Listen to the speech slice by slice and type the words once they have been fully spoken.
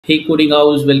Hey coding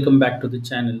house, welcome back to the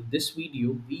channel. This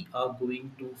video we are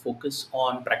going to focus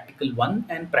on practical 1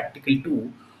 and practical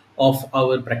 2 of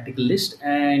our practical list,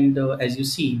 and as you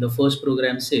see the first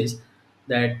program says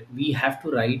that we have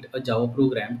to write a Java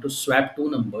program to swap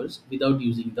two numbers without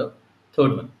using the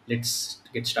third one. Let's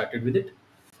get started with it.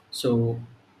 So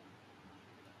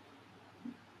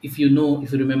if you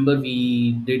remember,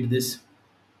 we did this.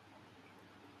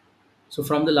 So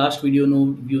from the last video,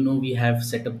 we have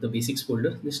set up the basics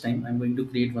folder. This time I'm going to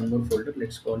create one more folder.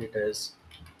 Let's call it as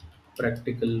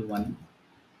practical 1,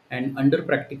 and under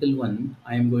practical 1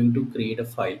 I am going to create a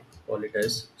file, call it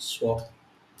as swap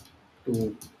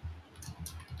to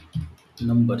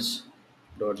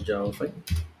numbers.java file.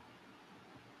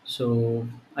 So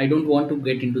I don't want to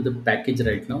get into the package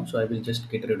right now, so I will just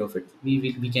get rid of it. We'll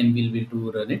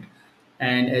to run it,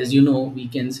 and as you know, we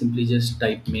can simply just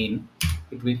type main.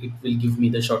 It will give me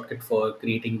the shortcut for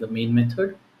creating the main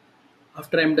method.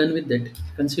 After I'm done with that,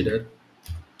 consider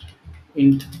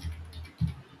int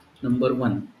number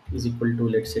 1 is equal to,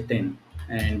 let's say, 10,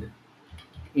 and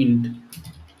int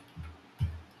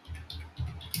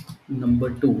number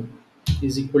 2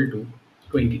 is equal to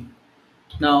 20.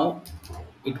 Now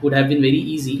it would have been very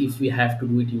easy if we have to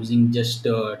do it using just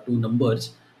two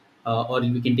numbers, or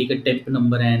we can take a temp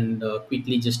number and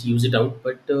quickly just use it out.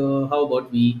 But how about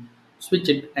we switch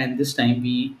it, and this time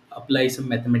we apply some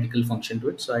mathematical function to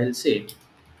it. So I'll say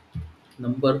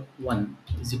number 1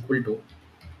 is equal to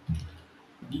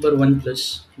number 1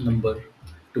 plus number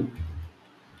 2.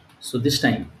 So this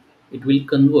time it will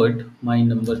convert my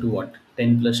number to what?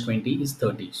 10 plus 20 is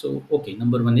 30. So okay,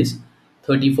 number 1 is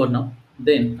 30 for now.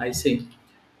 Then I say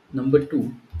number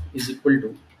 2 is equal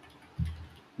to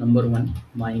number 1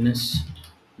 minus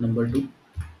number 2.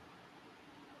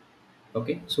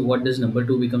 Okay, so what does number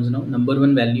 2 becomes now? Number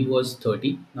 1 value was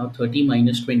 30. Now 30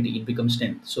 minus 20, it becomes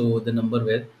 10. So the number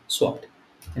were swapped.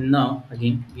 And now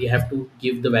again we have to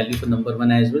give the value for number 1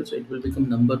 as well. So it will become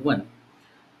number 1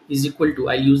 is equal to,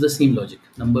 I'll use the same logic,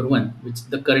 number 1, which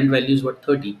the current value is what,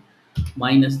 30,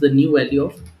 minus the new value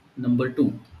of number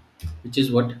 2, which is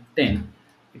what, 10.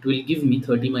 It will give me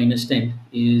 30 minus 10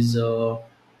 is how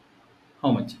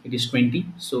much? It is 20.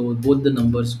 So both the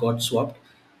numbers got swapped.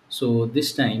 So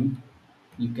this time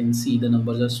you can see the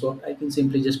numbers are swapped. I can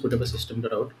simply just put up a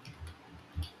system.out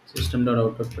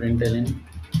of println,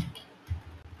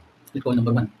 let's call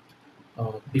number 1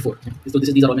 before. So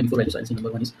these are all my before values. So I'll say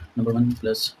number 1 is number 1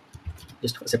 plus,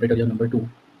 just separate your number 2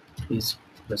 is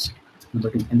plus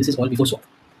number 2, and this is all before swap.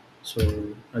 So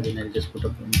again I'll just put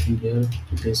up one thing here.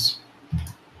 It is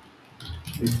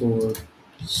before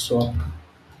swap,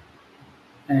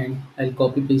 and I'll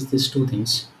copy paste these two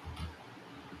things,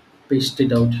 paste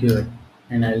it out here,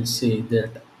 and I'll say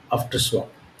that after swap.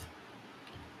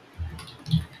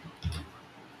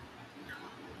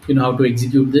 You know how to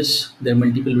execute this. There are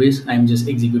multiple ways. I'm just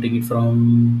executing it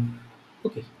from,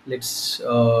 okay, let's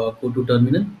go to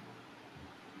terminal,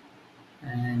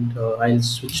 and I'll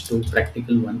switch to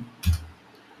practical 1.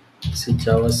 Say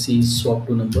Java C swap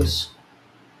to numbers,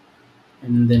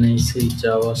 and then I say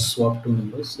Java swap to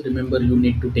numbers. Remember, you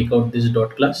need to take out this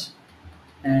dot class,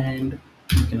 and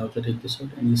you can also take this out,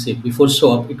 and you say before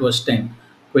swap it was 10,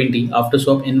 20. After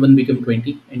swap, n1 became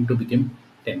 20, n2 became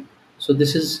 10. So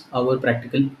this is our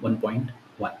practical 1.1.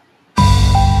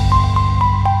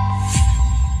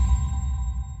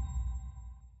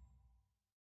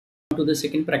 To the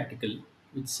second practical,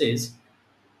 which says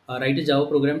write a Java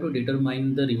program to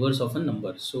determine the reverse of a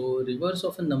number. So reverse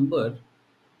of a number,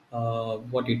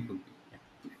 what it would be.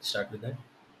 Let's start with that.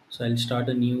 So I'll start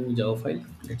a new Java file.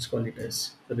 Let's call it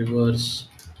as reverse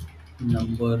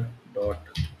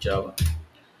number.java.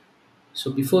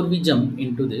 So before we jump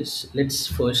into this, let's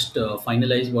first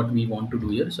finalize what we want to do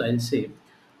here. So I'll say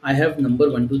I have number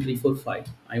 1 2 3 4 5.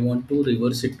 I want to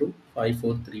reverse it to 5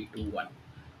 4 3 2 1,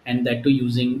 and that too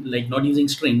using, like, not using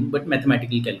string but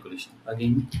mathematical calculation.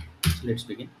 Again, so let's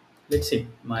begin. Let's say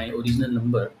my original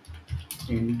number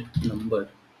int number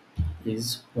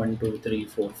is 1 2 3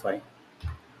 4 5.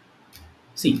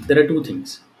 See, there are two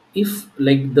things. If,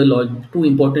 like, two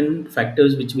important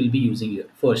factors which we'll be using here.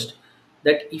 First,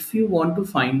 that if you want to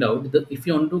find out if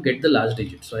you want to get the last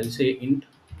digit, so I'll say int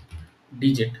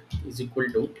digit is equal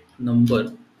to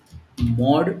number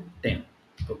mod 10.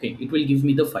 Okay, it will give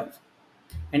me the 5.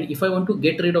 And if I want to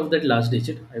get rid of that last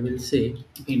digit, I will say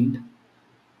int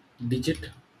digit,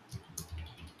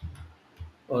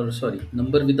 or sorry,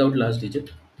 number without last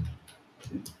digit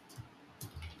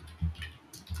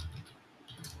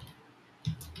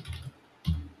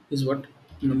is what,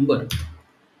 number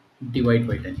divide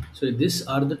by 10. So these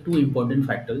are the two important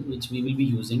factors which we will be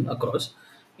using across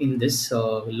in this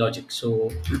logic.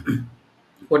 So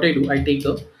what I do, I take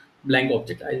a blank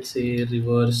object. I'll say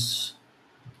reversed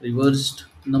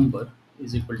number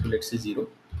is equal to, let's say, 0.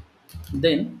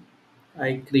 Then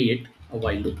I create a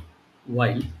while loop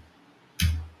while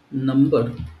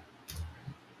number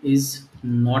is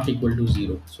not equal to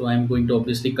 0. So I'm going to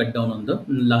obviously cut down on the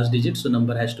last digit, so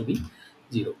number has to be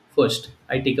 0. First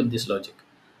I take up this logic.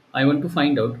 I want to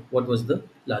find out what was the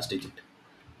last digit.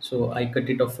 So I cut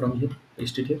it off from here,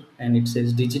 paste it here, and it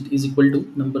says digit is equal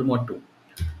to number mod 2.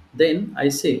 Then I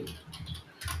say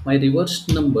my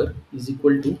reversed number is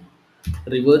equal to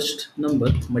reversed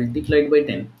number multiplied by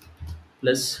 10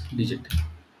 plus digit.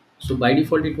 So by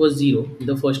default it was 0 in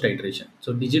the first iteration.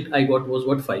 So digit I got was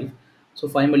what, 5. So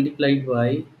 5 multiplied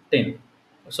by 10,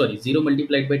 sorry, 0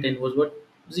 multiplied by 10 was what,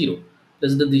 0,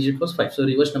 plus the digit was 5. So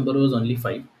reverse number was only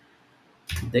 5.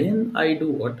 Then I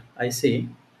do what, I say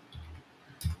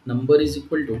number is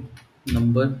equal to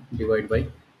number divided by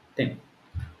 10.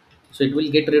 So it will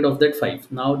get rid of that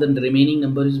 5. Now the remaining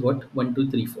number is what, 1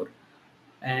 2 3 4.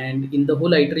 And in the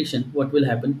whole iteration what will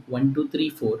happen, 1 2 3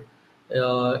 4,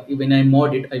 when I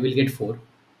mod it I will get 4.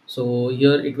 So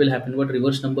here it will happen what,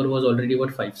 reverse number was already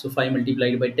what, 5. So 5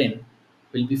 multiplied by 10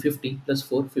 will be 50 plus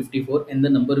 4 54, and the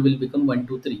number will become 1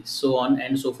 2 3, so on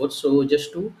and so forth. So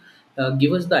just to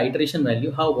give us the iteration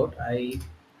value, how about I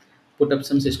put up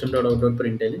some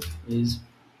system.out.println is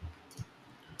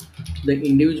the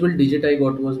individual digit I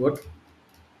got was what,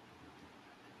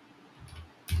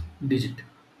 digit.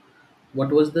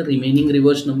 What was the remaining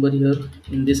reverse number here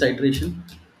in this iteration?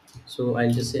 So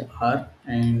I'll just say R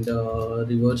and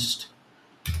reversed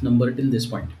number till this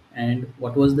point. And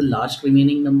what was the last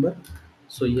remaining number?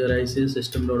 So here I say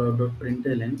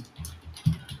system.out.println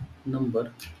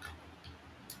number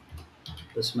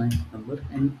plus my number.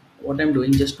 And what I'm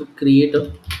doing, just to create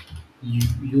a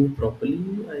view properly,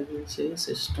 I will say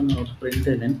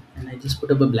system.out.println, and I just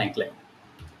put up a blank line.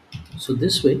 So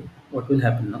this way, what will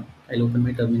happen now? I'll open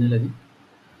my terminal again,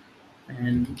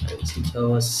 and I'll say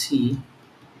Java C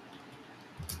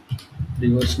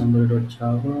reverse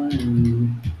number.java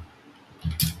and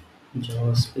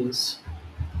Java space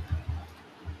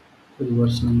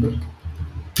reverse number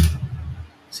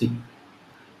C.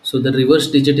 So the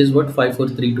reverse digit is what,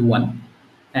 54321,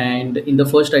 and in the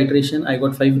first iteration I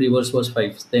got 5, reverse was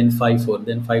 5, then 54,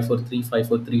 then 543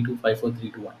 5432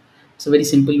 54321. It's a very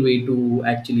simple way to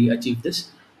actually achieve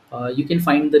this. You can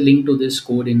find the link to this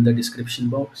code in the description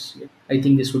box. I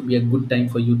think this would be a good time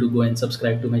for you to go and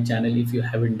subscribe to my channel if you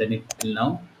haven't done it till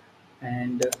now.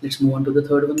 And let's move on to the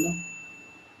third one now.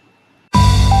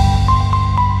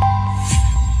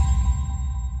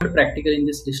 Third practical in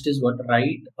this list is what,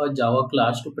 write a Java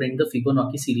class to print the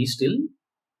Fibonacci series till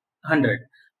 100.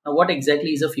 Now what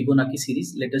exactly is a Fibonacci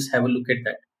series? Let us have a look at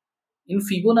that. In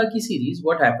Fibonacci series,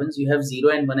 what happens, you have 0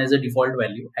 and 1 as a default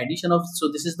value. Addition of,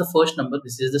 so this is the first number,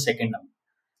 this is the second number.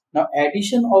 Now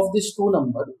addition of this two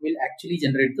number will actually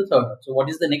generate the third one. So what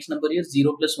is the next number here?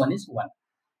 0 plus 1 is 1.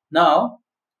 Now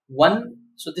 1,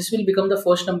 so this will become the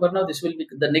first number. Now this will be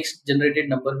the next generated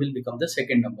number will become the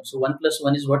second number. So 1 plus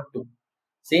 1 is what, 2.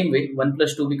 Same way 1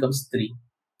 plus 2 becomes 3.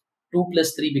 2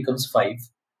 plus 3 becomes 5.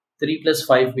 3 plus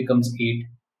 5 becomes 8.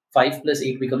 5 plus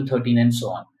 8 becomes 13, and so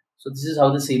on. So this is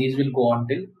how the series will go on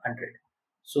till 100.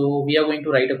 So we are going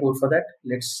to write a code for that.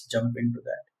 Let's jump into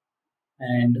that.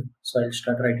 And so I'll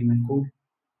start writing my code.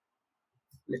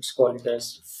 Let's call it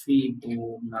as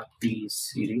Fibonacci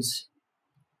series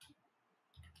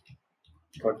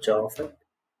 .java file.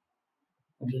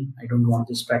 Again, I don't want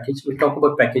this package. We'll talk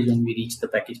about package when we reach the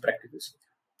package practicals.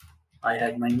 I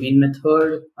had my main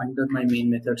method. Under my main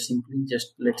method, simply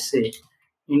just let's say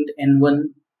int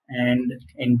n1 and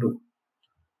n2.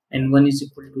 n1 is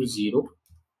equal to 0.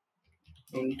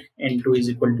 Int n2 is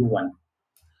equal to 1.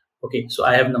 Okay, so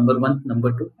I have number 1,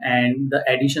 number 2, and the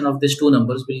addition of these two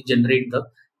numbers will generate the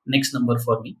next number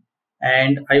for me.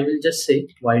 And I will just say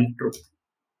while true.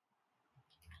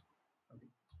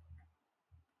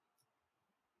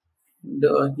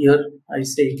 And here I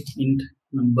say int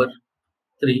number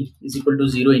 3 is equal to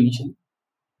 0 initially,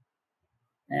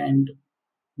 and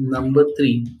number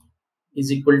 3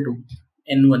 is equal to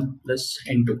n1 plus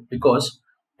n2, because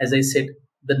as I said,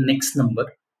 the next number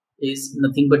is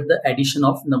nothing but the addition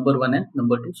of number 1 and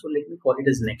number 2. So let me call it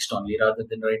as next only, rather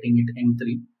than writing it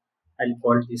n3. I'll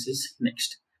call this is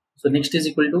next. So next is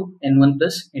equal to n1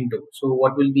 plus n2. So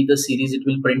what will be the series it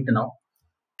will print now?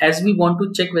 As we want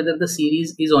to check whether the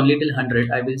series is only till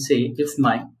 100, I will say if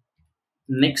my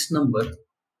next number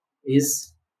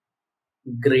is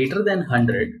greater than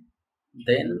 100,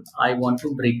 then I want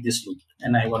to break this loop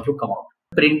and I want to come out.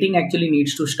 Printing actually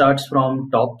needs to start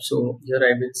from top. So here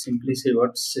I will simply say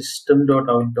what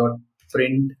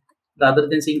system.out.print. Rather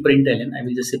than saying println, I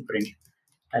will just say print.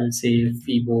 I'll say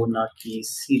Fibonacci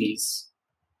series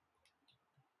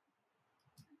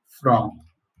from.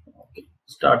 Okay,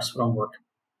 starts from what?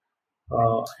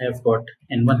 I have got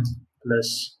n1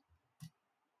 plus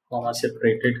comma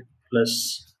separated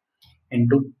plus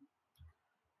n2,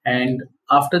 and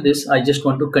after this I just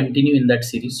want to continue in that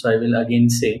series. So I will again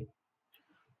say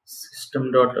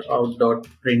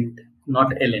system.out.print,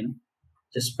 not ln,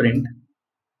 just print,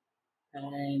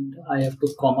 and I have to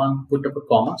put up a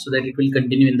comma so that it will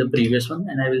continue in the previous one,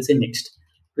 and I will say next.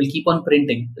 We'll keep on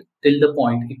printing till the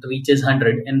point it reaches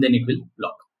 100 and then it will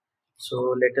block.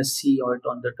 So let us see how it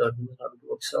on the terminal how it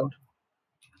works out.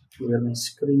 Clear my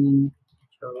screen.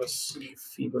 Java C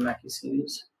Fibonacci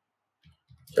series.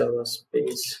 Java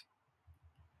space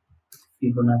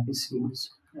Fibonacci series,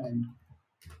 and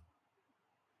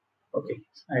okay,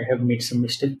 I have made some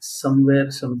mistakes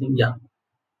somewhere. Something, yeah,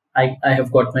 I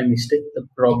have got my mistake. The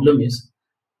problem is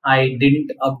I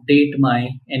didn't update my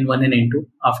N1 and N2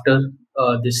 after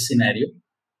this scenario.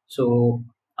 So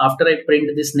after I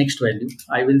print this next value,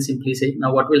 I will simply say,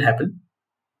 now what will happen?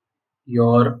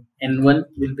 Your N1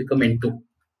 will become N2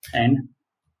 and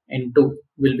N2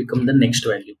 will become the next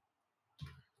value.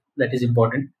 That is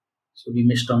important. So we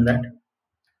missed on that.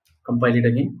 Compile it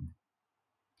again,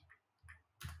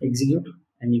 execute,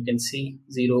 and you can see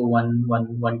 0, 1,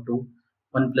 1, 1, 2.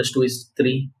 1 plus 2 is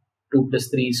 3, 2 plus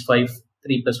 3 is 5,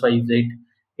 3 plus 5 is 8,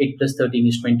 8 plus 13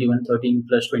 is 21, 13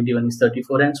 plus 21 is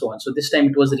 34, and so on. So this time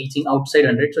it was reaching outside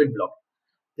 100, so it blocked.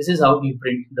 This is how you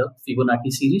print the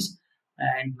Fibonacci series.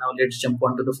 And now let's jump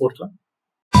on to the fourth one.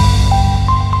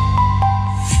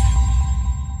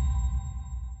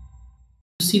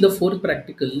 See, the fourth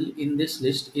practical in this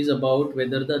list is about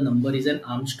whether the number is an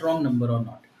Armstrong number or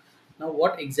not. Now,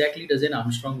 what exactly does an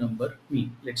Armstrong number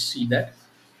mean? Let's see that.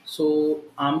 So,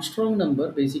 Armstrong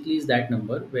number basically is that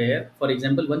number where, for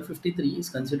example, 153 is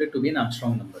considered to be an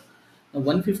Armstrong number. Now,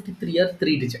 153 are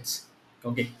three digits.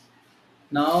 Okay.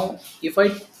 Now, if I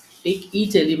take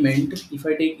each element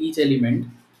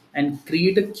and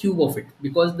create a cube of it,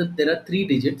 because there are three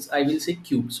digits, I will say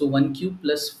cube. So one cube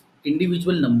plus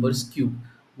individual numbers cube.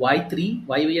 Why three?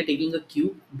 Why we are taking a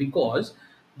cube? Because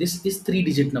this is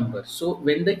three-digit number. So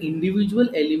when the individual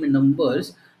element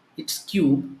numbers, its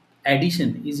cube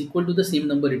addition is equal to the same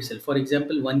number itself. For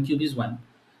example, one cube is one,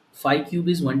 five cube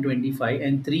is 125,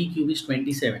 and three cube is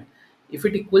 27. If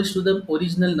it equals to the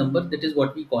original number, that is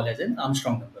what we call as an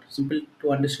Armstrong number. Simple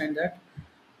to understand that.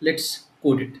 Let's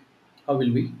code it. How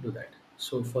will we do that?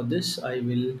 So for this I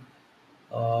will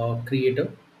create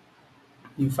a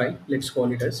new file. Let's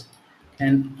call it as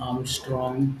an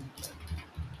Armstrong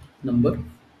number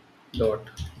dot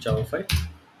java file.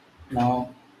 Now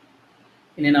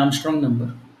in an Armstrong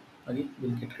number, again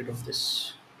we'll get rid of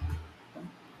this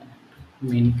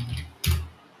main.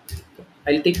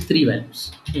 I'll take three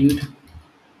values: int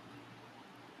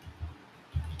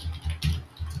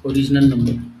original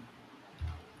number,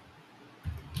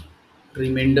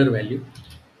 remainder value,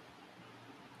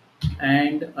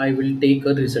 and I will take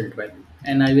a result value,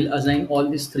 and I will assign all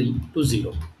these three to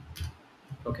 0.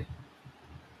 Okay.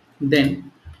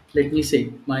 Then let me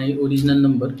say my original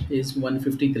number is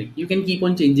 153. You can keep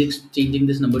on changing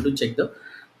this number to check the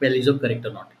values are correct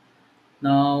or not.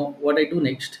 Now what I do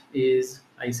next is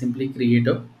I simply create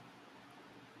a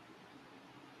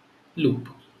loop.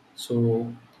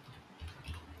 So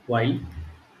while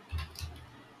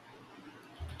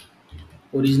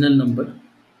original number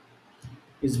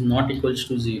is not equals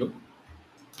to 0,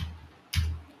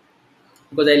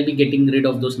 because I'll be getting rid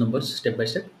of those numbers step by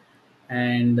step,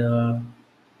 and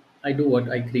I do what,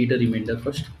 I create a remainder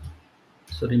first.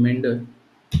 So remainder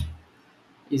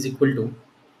is equal to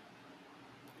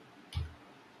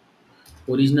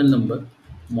original number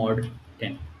mod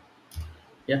 10.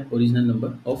 Yeah, original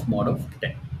number of mod of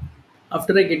 10.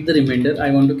 After I get the remainder,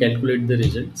 I want to calculate the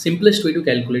result. Simplest way to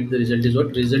calculate the result is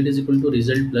what? Result is equal to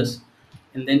result plus,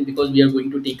 and then because we are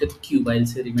going to take a cube, I'll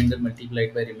say remainder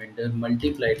multiplied by remainder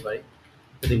multiplied by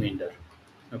remainder.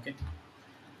 Okay.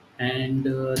 And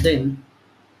then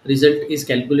result is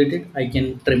calculated. I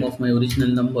can trim off my original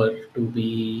number to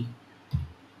be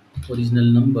original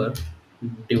number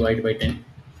divide by 10.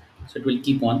 So it will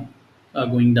keep on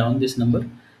going down this number.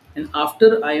 And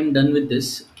after I am done with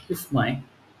this, if my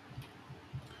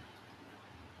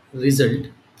result,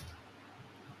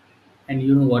 and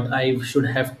you know what, I should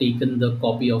have taken the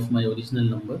copy of my original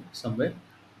number somewhere.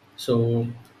 So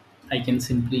I can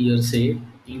simply here say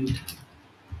int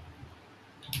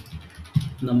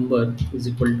number is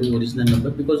equal to original number,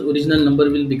 because original number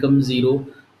will become 0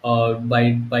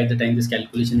 by the time this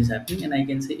calculation is happening, and I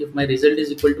can say if my result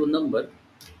is equal to number,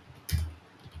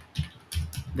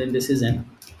 then this is an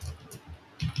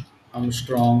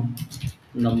Armstrong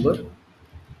number,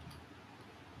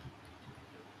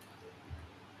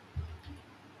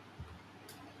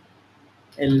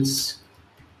 else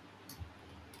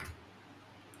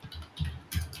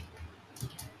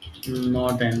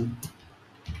not an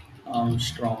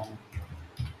Armstrong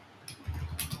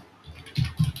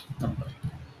number.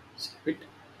 Save it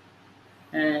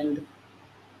and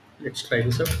let's try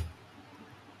this out.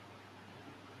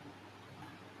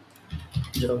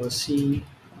 Java C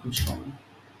Armstrong.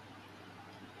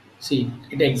 See,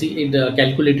 it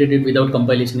calculated it without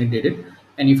compilation. It did it,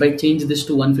 and if I change this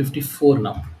to 154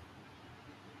 now,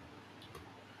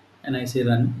 and I say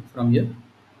run from here,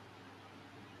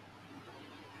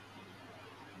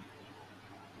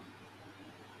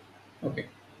 okay,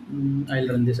 I'll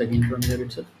run this again from here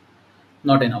itself.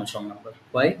 Not an Armstrong number.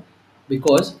 Why?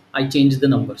 Because I changed the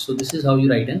number. So this is how you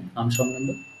write an Armstrong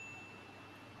number.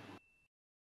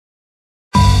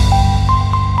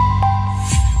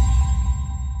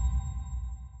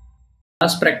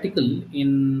 Last practical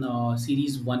in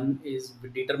series 1 is we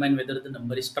determine whether the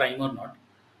number is prime or not.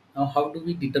 Now, how do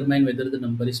we determine whether the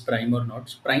number is prime or not?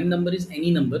 So prime number is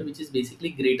any number which is basically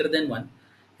greater than 1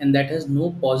 and that has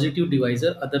no positive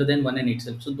divisor other than 1 and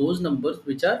itself. So those numbers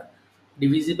which are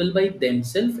divisible by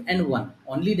themselves and 1,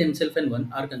 only themselves and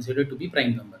 1 are considered to be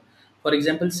prime number. For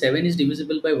example, 7 is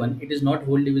divisible by 1, it is not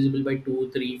whole divisible by 2,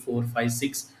 3, 4, 5,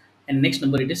 6, and next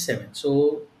number it is 7.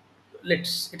 So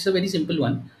it's a very simple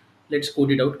one. Let's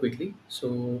code it out quickly.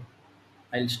 So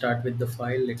I'll start with the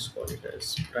file. Let's call it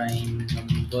as prime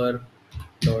number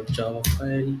dot java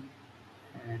file,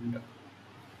 and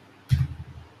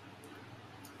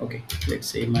okay, let's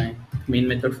say my main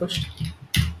method first.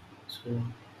 So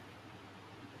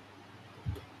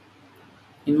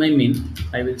in my main,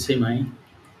 I will say my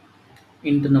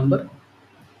int number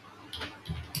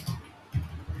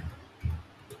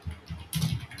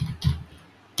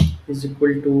is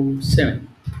equal to 7,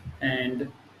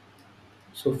 and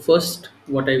so first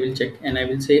what I will check, and I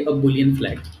will say a boolean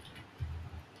flag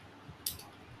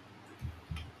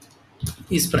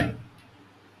is prime,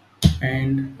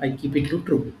 and I keep it to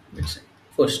true. Let's say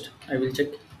first I will check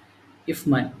if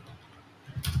my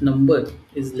number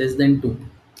is less than 2.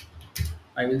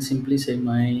 I will simply say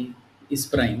my is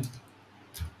prime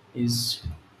is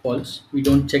false. We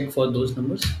don't check for those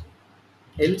numbers.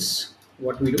 Else,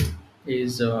 what we do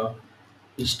is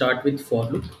we start with for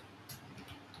loop.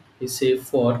 We say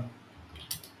for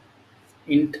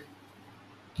int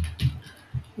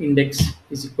index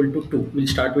is equal to 2. We'll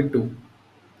start with 2.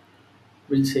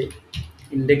 We'll say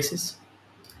index is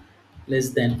less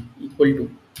than equal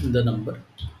to the number,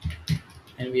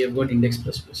 and we have got index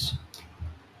plus plus.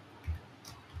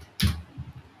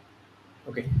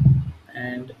 Okay,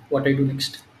 and what I do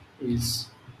next is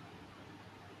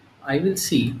I will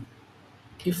see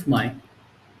if my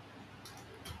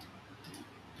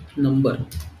number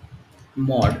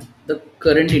mod the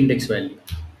current index value.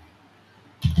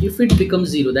 If it becomes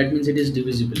 0, that means it is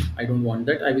divisible. I don't want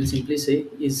that. I will simply say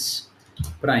is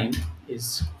prime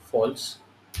is false,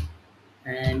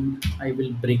 and I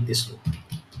will break this loop.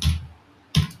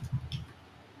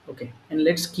 Okay, and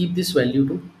let's keep this value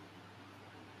to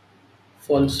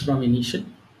false from initial,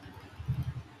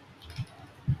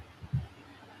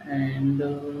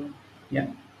 and yeah,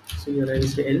 so here I will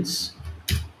say else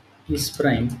is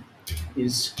prime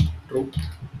is true.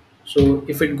 So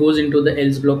if it goes into the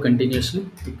else block continuously,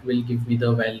 it will give me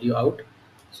the value out.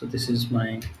 So this is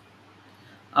my,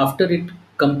 after it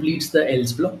completes the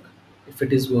else block, if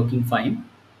it is working fine,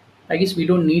 I guess we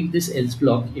don't need this else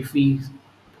block if we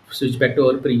switch back to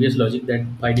our previous logic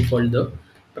that by default the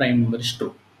prime number is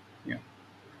true. Yeah.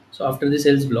 So after this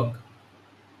else block,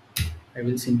 I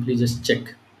will simply just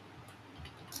check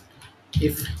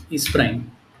if is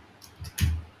prime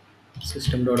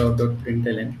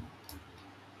system.out.println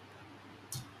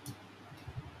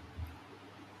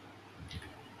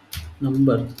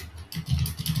number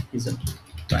is a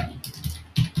prime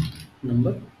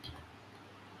number,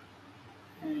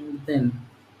 and then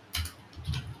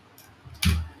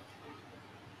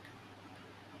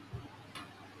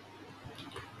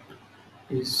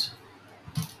is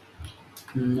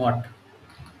not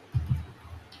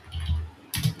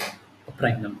a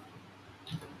prime number.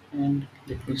 And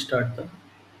let me start the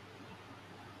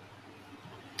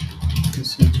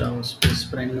this is Java space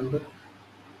prime number.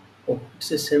 Oh, it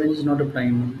says 7 is not a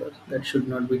prime number. That should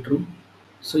not be true.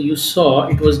 So you saw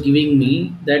it was giving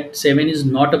me that 7 is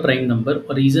not a prime number.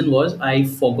 A reason was I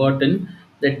forgotten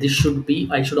that this should be,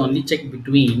 I should only check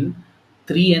between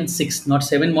 3 and 6, not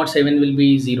 7 mod 7 will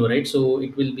be 0, right? So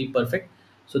it will be perfect.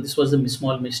 So this was a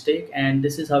small mistake, and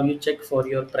this is how you check for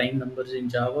your prime numbers in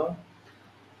Java.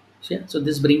 So yeah, so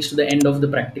this brings to the end of the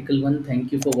practical one.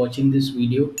 Thank you for watching this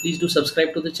video. Please do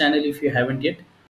subscribe to the channel if you haven't yet,